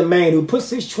 Happy is a man who puts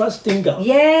his trust in God.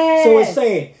 Yes. So it's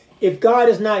saying, if God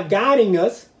is not guiding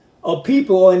us, a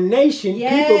people or a nation,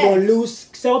 people are going to lose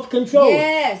self-control.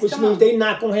 Yes, which means they're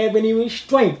not going to have any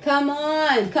restraint. Come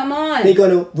on, come on. They're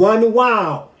going to run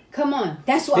wild. Come on.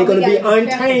 That's why they're going to be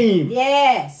untamed.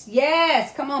 Yes,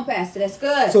 yes. Come on, Pastor. That's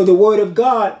good. So the word of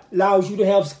God allows you to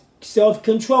have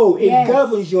self-control. It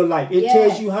governs your life. It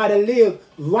tells you how to live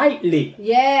rightly.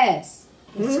 Yes.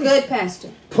 It's good, Pastor.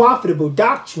 Profitable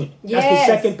doctrine. Yes.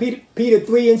 That's what 2 Peter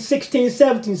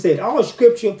 3:16-17 said. All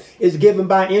scripture is given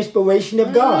by inspiration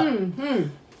of God.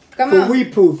 For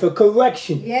reproof, for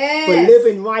correction, for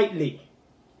living rightly.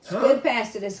 It's good,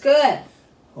 Pastor. That's good.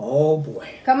 Oh, boy.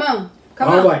 Come on. Come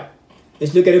on. All right.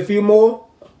 Let's look at a few more.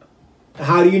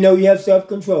 How do you know you have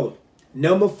self-control?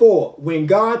 Number 4, when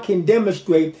God can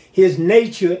demonstrate his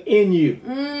nature in you.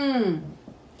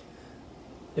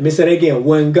 Let me say that again.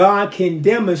 When God can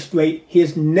demonstrate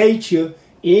his nature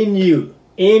in you,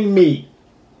 in me.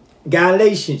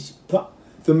 Galatians,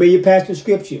 familiar passage of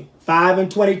scripture,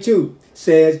 5:22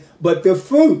 says, but the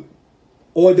fruit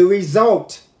or the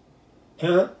result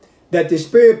that the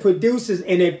Spirit produces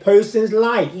in a person's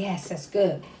life. Yes, that's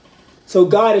good. So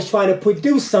God is trying to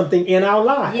produce something in our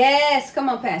lives. Yes, come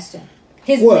on, Pastor.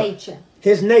 His nature.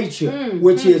 His nature,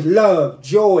 which is love,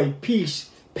 joy, peace,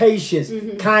 patience,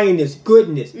 kindness,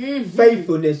 goodness,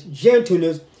 faithfulness,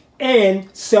 gentleness, and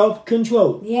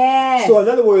self-control. Yes. So in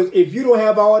other words, if you don't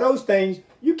have all those things,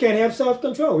 you can't have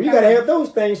self-control. You got to have those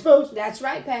things first. That's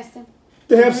right, Pastor.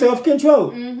 To have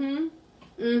self-control.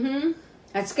 Mm-hmm.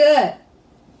 That's good.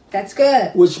 That's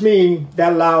good. Which means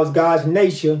that allows God's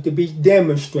nature to be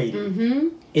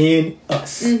demonstrated in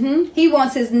us. He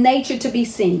wants his nature to be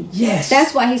seen. Yes.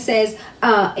 That's why he says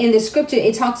in the scripture,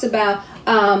 it talks about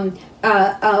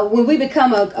when we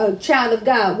become a child of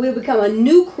God, we become a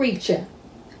new creature.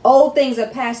 Old things are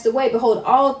passed away. Behold,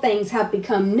 all things have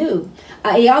become new.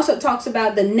 He also talks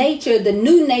about the nature, the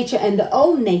new nature and the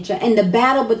old nature, and the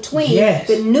battle between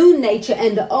the new nature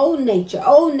and the old nature.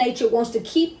 Old nature wants to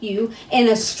keep you in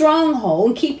a stronghold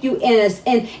and keep you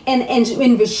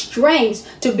in restraints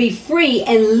to be free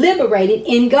and liberated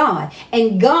in God.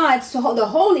 And God, so the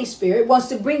Holy Spirit, wants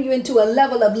to bring you into a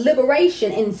level of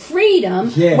liberation and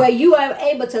freedom where you are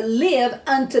able to live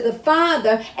unto the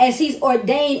Father as he's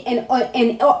ordained and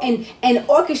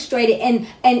orchestrated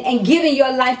and given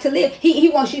your life to live. He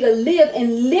wants you to live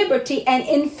in liberty and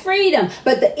in freedom.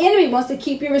 But the enemy wants to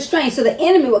keep you restrained. So the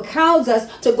enemy will cause us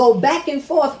to go back and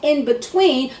forth in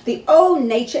between the old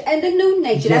nature and the new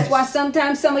nature. That's why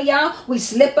sometimes some of y'all, we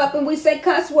slip up and we say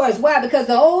cuss words. Why? Because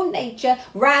the old nature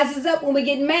rises up when we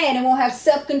get mad and won't have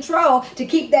self-control to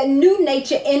keep that new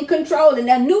nature in control. And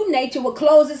that new nature will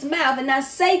close its mouth and not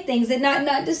say things that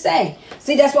not to say.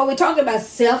 See, that's what we're talking about,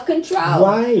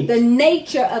 self-control. The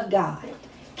nature of God.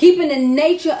 Keeping the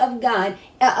nature of God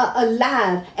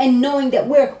alive and knowing that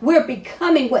we're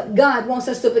becoming what God wants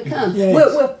us to become.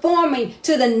 We're forming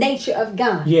to the nature of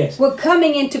God. We're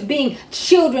coming into being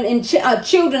children and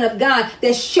children of God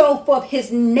that show forth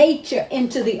his nature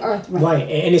into the earth. Right.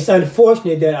 And it's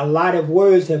unfortunate that a lot of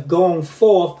words have gone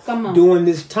forth during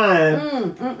this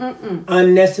time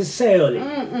unnecessarily.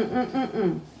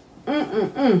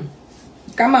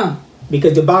 Come on.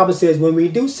 Because the Bible says when we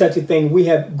do such a thing, we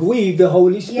have grieved the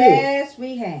Holy Spirit. Yes,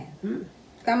 we have.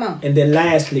 Come on. And then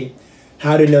lastly,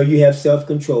 how to know you have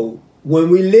self-control. When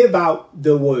we live out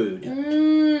the word.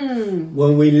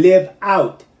 When we live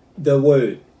out the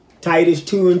word. Titus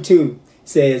 2:2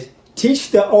 says,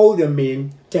 teach the older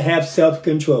men to have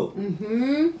self-control.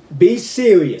 Be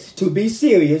serious, to be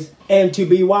serious and to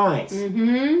be wise.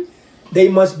 They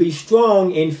must be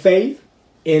strong in faith,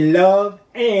 in love,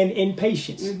 and in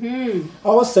patience.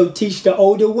 Also teach the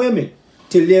older women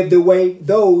to live the way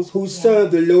those who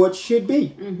serve the Lord should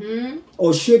be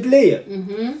or should live.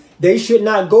 They should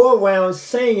not go around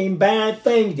saying bad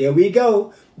things. There we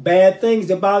go. Bad things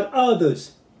about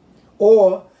others.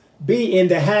 Or be in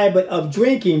the habit of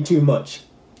drinking too much.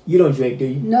 You don't drink, do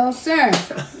you? No, sir.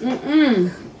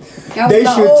 That was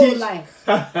the old life.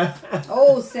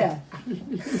 Old self.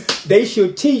 They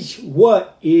should teach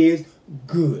what is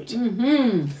good.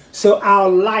 So our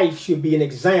life should be an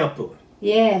example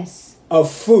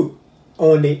of fruit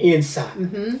on the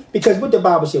inside. Because what the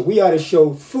Bible said, we ought to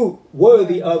show fruit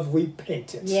worthy of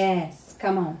repentance. Yes,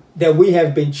 come on. That we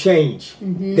have been changed.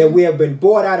 That we have been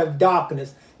brought out of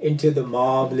darkness into the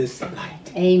marvelous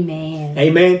light. Amen.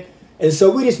 Amen. And so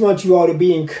we just want you all to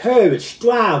be encouraged.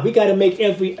 Strive. We got to make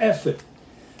every effort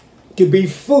to be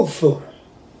fruitful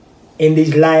in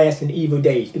these last and evil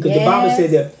days. Because the Bible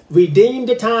says that redeem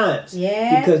the times.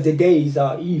 Because the days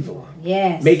are evil.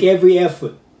 Make every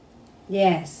effort.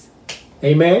 Amen.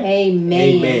 Amen.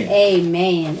 Amen.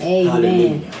 Amen. Amen.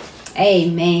 Hallelujah.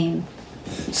 Amen.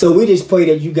 So we just pray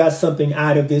that you got something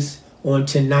out of this on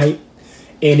tonight.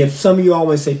 And if some of you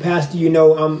always say, Pastor, you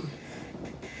know, I'm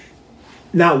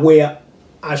not where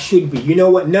I should be. You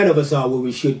know what? None of us are where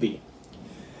we should be.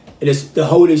 And it's the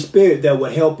Holy Spirit that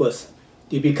will help us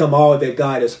to become all that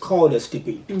God has called us to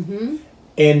be.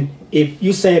 And if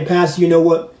you're saying, Pastor, you know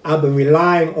what? I've been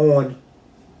relying on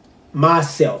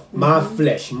myself, my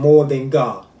flesh, more than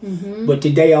God. But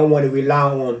today I want to rely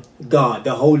on God,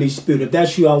 the Holy Spirit. If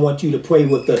that's you, I want you to pray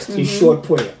with us. A short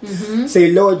prayer.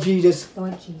 Say, Lord Jesus,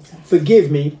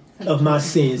 forgive me of my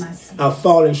sins. I've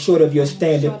fallen short of your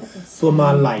standard for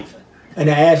my life. And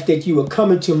I ask that you will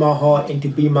come into my heart and to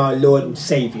be my Lord and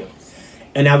Savior.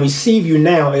 And I receive you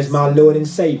now as my Lord and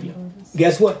Savior.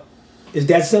 Guess what? It's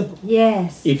that simple.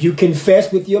 If you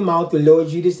confess with your mouth the Lord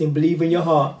Jesus and believe in your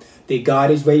heart that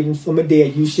God is raised from the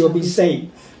dead, you shall be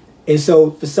saved. And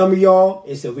so for some of y'all,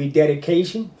 it's a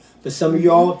rededication. For some of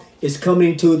y'all, it's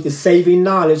coming into the saving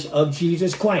knowledge of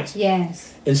Jesus Christ.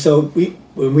 And so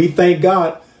when we thank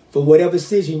God for whatever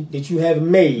decision that you have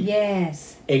made.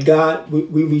 And God,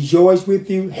 we rejoice with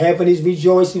you. Heaven is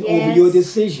rejoicing over your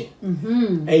decision.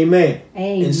 Amen.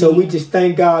 And so we just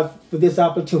thank God for this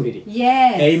opportunity.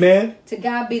 Amen. To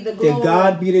God be the glory. To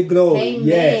God be the glory. Amen.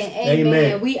 Yes.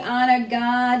 Amen. We honor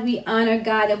God. We honor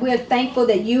God. And we're thankful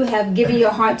that you have given your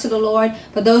heart to the Lord.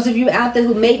 For those of you out there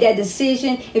who made that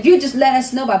decision, if you just let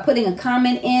us know by putting a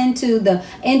comment into the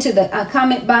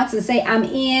comment box and say, I'm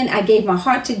in. I gave my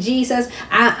heart to Jesus.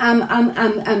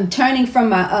 I'm turning from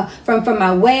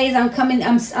my ways. I'm going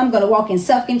to walk in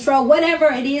self-control. Whatever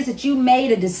it is that you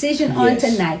made a decision on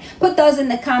tonight, put those in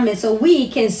the comments so we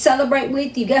can celebrate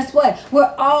with you. Guess what?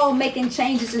 We're all making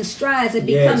changes and strides and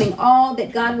becoming all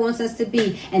that God wants us to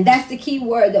be. And that's the key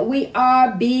word, that we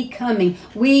are becoming.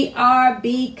 We are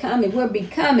becoming. We're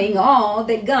becoming all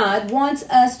that God wants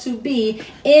us to be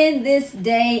in this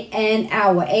day and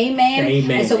hour. Amen.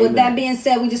 Amen. And so with that being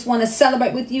said, we just want to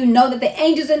celebrate with you. Know that the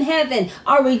angels in heaven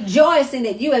are rejoicing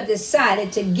that you have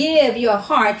decided to give your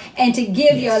heart and to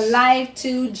give your life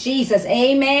to Jesus.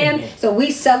 Amen. So we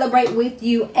celebrate with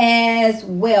you as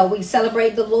well. We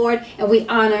celebrate the Lord and we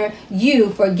honor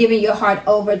you for giving your heart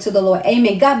over to the Lord.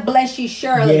 Amen. God bless you,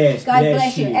 Shirley. Yes, God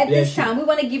bless you. At this time, we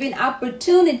want to give you an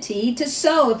opportunity to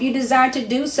sow if you desire to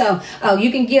do so.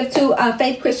 You can give to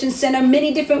Faith Christian Center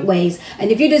many different ways.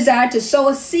 And if you desire to sow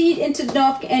a seed into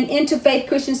Faith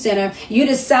Christian Center, you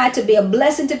decide to be a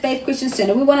blessing to Faith Christian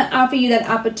Center, we want to offer you that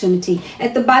opportunity.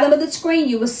 At the bottom of the screen,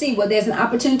 you will see where there's an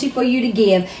opportunity for you to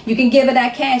give. You can give at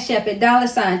our Cash App at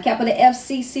 $ capital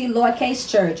FCC lowercase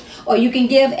church, or you can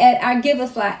give at our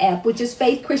Giverfly app, which is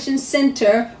Faith Christian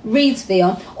Center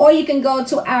Reedsville, or you can go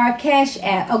to our Cash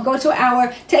App or go to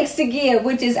our text to give,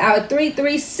 which is our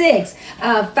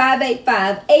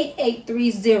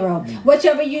 336-585-8830.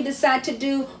 Whichever you decide to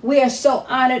do, we are so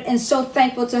honored and so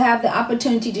thankful to have the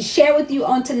opportunity to share with you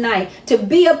on tonight, to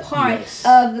be a part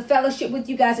of the fellowship with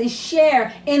you guys and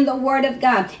share in the Word of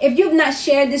God. If you've not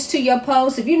shared this to your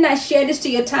post, if you've not shared this to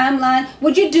your timeline,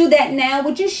 would you do that now?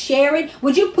 Would you share it?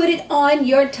 Would you put it on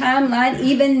your timeline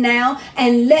even now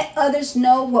and let others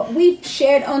know what we've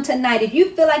shared on tonight? If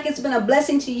you feel like it's been a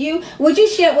blessing to you, would you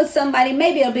share it with somebody?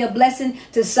 Maybe it'll be a blessing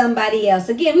to somebody else.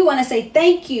 Again, we want to say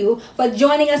thank you for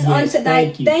joining us on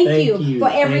tonight. Thank you for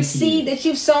every seed that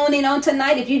you've sown in on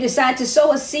tonight. If you decide to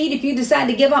sow a seed, if you decide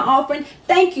to give an offering,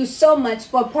 thank you so much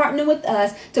for partnering with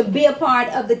us to be a part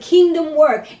of the kingdom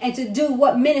work and to do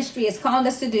what ministry has called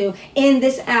us to do in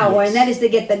this hour, and that is to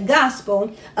get the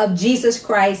gospel of Jesus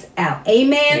Christ out.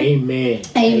 Amen. Amen.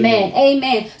 Amen.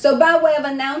 Amen. So by way of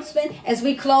announcement, as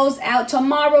we close out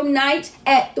tomorrow night,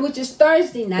 which is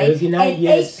Thursday night at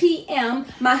 8 p.m.,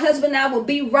 my husband and I will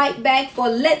be right back for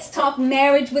Let's Talk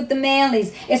Marriage with the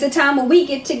Manleys. It's a time when we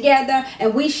get together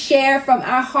and we share from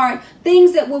our heart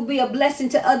things that will be a blessing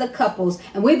to other couples.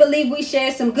 And we believe we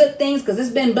share some good things because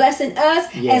it's been blessing us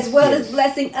as well as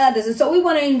blessing others. And so we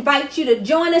want to invite you to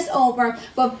join us over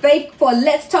for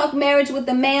Let's Talk Marriage with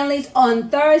the Manleys on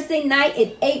Thursday night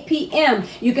at 8 p.m.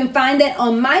 You can find that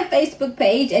on my Facebook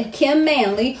page at Kim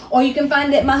Manley, or you can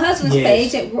find it at my husband's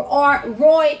page at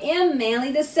Roy M. Manley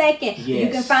II. You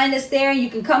can find us there and you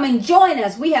can come and join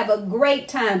us. We have a great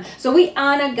time. So we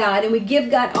honor God and we give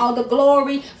God all the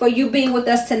glory for you being with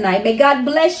us tonight. May God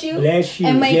bless you.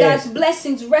 And may God's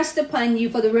blessings rest upon you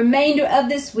for the remainder of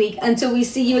this week until we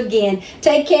see you again.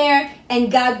 Take care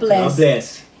and God bless. God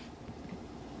bless.